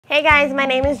Hey guys, my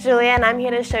name is Julia and I'm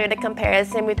here to show you the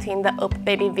comparison between the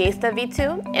Uppababy Vista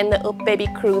V2 and the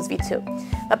Uppababy Cruz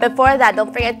V2. But before that,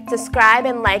 don't forget to subscribe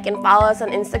and like and follow us on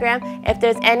Instagram. If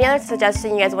there's any other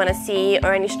suggestion you guys want to see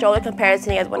or any stroller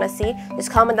comparison you guys want to see, just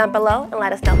comment down below and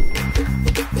let us know.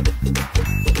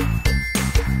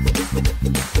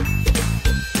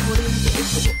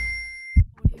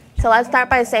 So let's start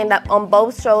by saying that on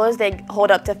both strollers, they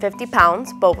hold up to 50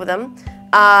 pounds, both of them.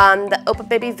 The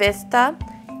Uppababy Vista,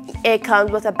 it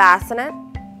comes with a bassinet,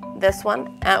 this one,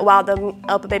 while the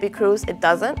Uppababy Cruz, it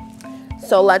doesn't.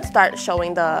 So let's start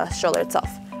showing the stroller itself.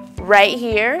 Right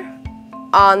here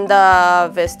on the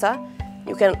Vista,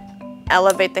 you can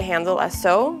elevate the handle as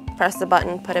so, press the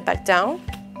button, put it back down,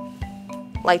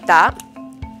 like that.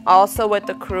 Also with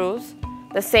the Cruz,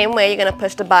 the same way, you're gonna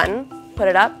push the button, put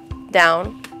it up,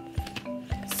 down,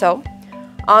 so.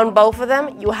 On both of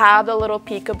them, you have the little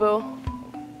peekaboo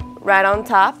right on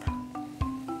top,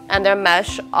 and they're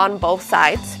mesh on both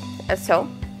sides, as so.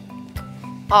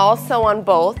 Also on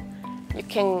both, you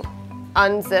can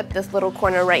unzip this little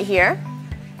corner right here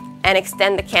and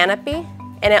extend the canopy,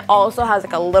 and it also has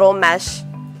like a little mesh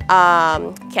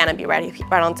canopy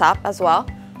right on top as well.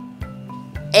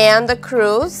 And the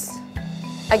Cruz,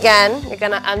 again, you're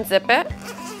gonna unzip it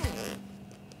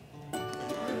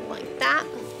like that,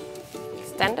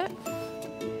 extend it,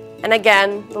 and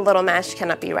again, the little mesh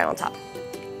canopy right on top.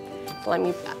 So let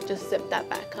me just zip that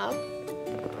back up.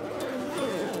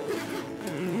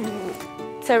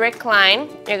 To recline,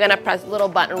 you're gonna press the little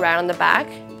button right on the back,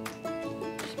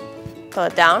 pull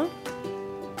it down,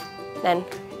 then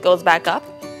goes back up.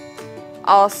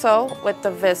 Also, with the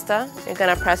Vista, you're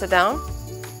gonna press it down,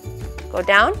 go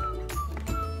down,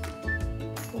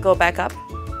 go back up.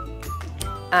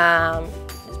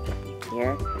 Just put it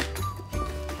here.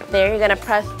 There, you're gonna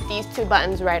press these two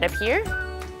buttons right up here,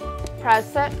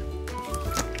 press it,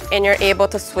 and you're able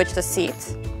to switch the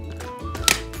seats.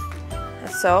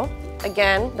 So,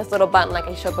 again, this little button like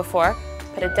I showed before,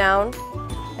 put it down,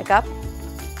 back up,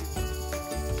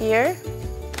 here,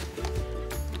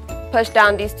 push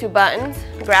down these two buttons,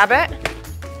 grab it,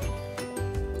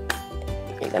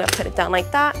 you're gonna put it down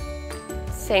like that,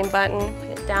 same button,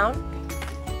 put it down,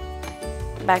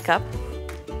 back up,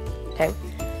 okay.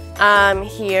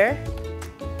 Here,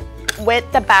 with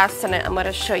the bassinet, I'm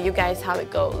gonna show you guys how it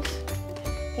goes.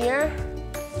 Here,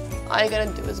 all you're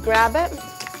gonna do is grab it,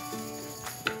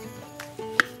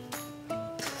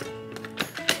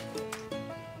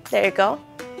 there you go,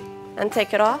 and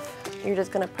take it off. You're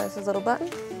just gonna press this little button.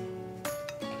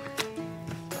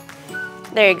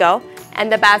 There you go,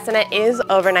 and the bassinet is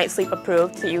overnight sleep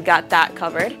approved, so you got that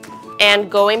covered. And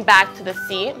going back to the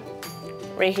seat,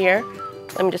 right here,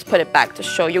 let me just put it back to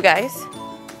show you guys.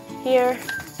 Here,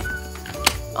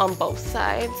 on both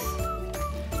sides.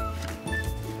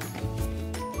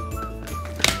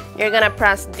 You're gonna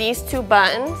press these two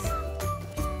buttons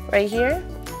right here,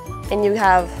 and you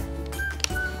have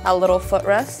a little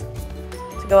footrest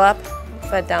to go up,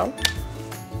 foot down.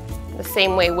 The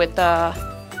same way with the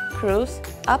Cruz,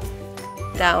 up,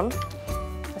 down,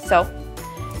 so.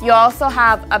 You also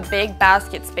have a big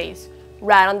basket space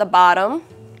right on the bottom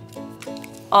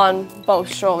on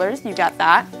both strollers, you got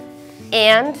that.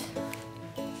 And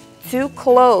to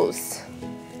close,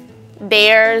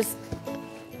 there's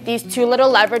these two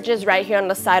little leverages right here on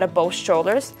the side of both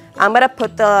strollers. I'm gonna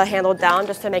put the handle down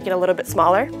just to make it a little bit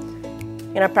smaller.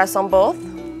 You're gonna press on both.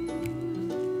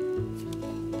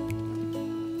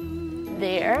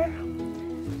 There.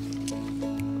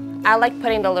 I like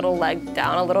putting the little leg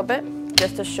down a little bit,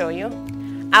 just to show you.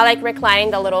 I like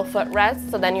reclining the little footrest,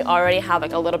 so then you already have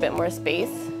like a little bit more space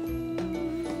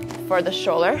for the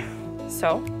stroller.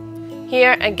 So,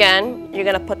 here again, you're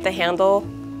gonna put the handle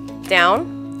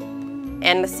down,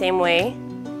 and the same way,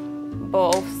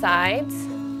 both sides,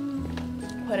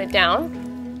 put it down,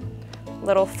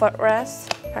 little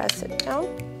footrest, press it down,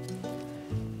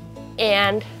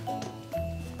 and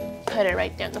put it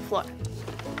right there on the floor.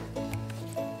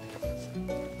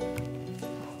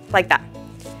 Like that.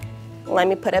 Let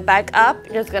me put it back up.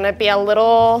 There's gonna be a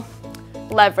little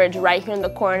leverage right here in the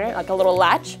corner, like a little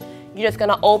latch. You're just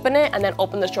gonna open it and then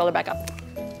open the stroller back up.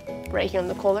 Right here in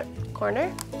the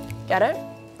corner, get it?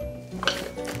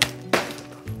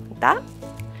 Like that.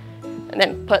 And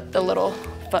then put the little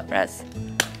footrest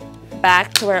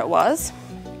back to where it was.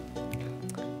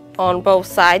 On both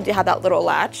sides, you have that little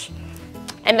latch.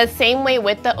 And the same way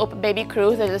with the Uppababy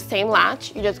Cruz, there's the same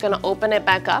latch. You're just gonna open it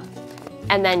back up,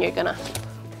 and then you're gonna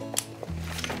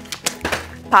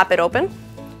pop it open.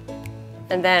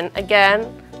 And then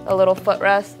again, a little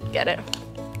footrest, get it,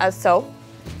 as so.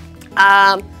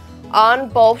 On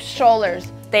both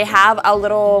strollers, they have a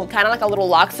little, kind of like a little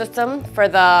lock system for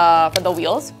the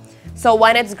wheels. So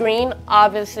when it's green,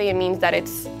 obviously it means that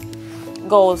it's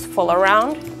goes full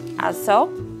around, as so.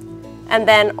 And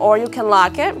then, or you can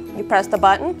lock it, you press the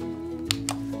button,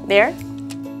 there,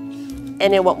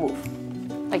 and it won't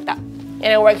move, like that. And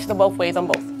it works the both ways on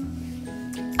both.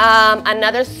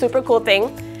 Another super cool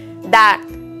thing, that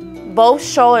both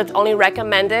strollers only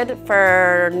recommended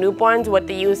for newborns with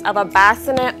the use of a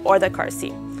bassinet or the car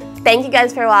seat. Thank you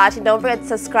guys for watching. Don't forget to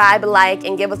subscribe, like,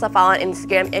 and give us a follow on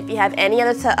Instagram. If you have any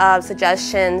other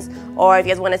suggestions, or if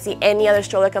you guys want to see any other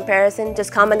stroller comparison,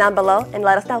 just comment down below and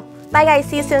let us know. Bye guys,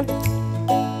 see you soon.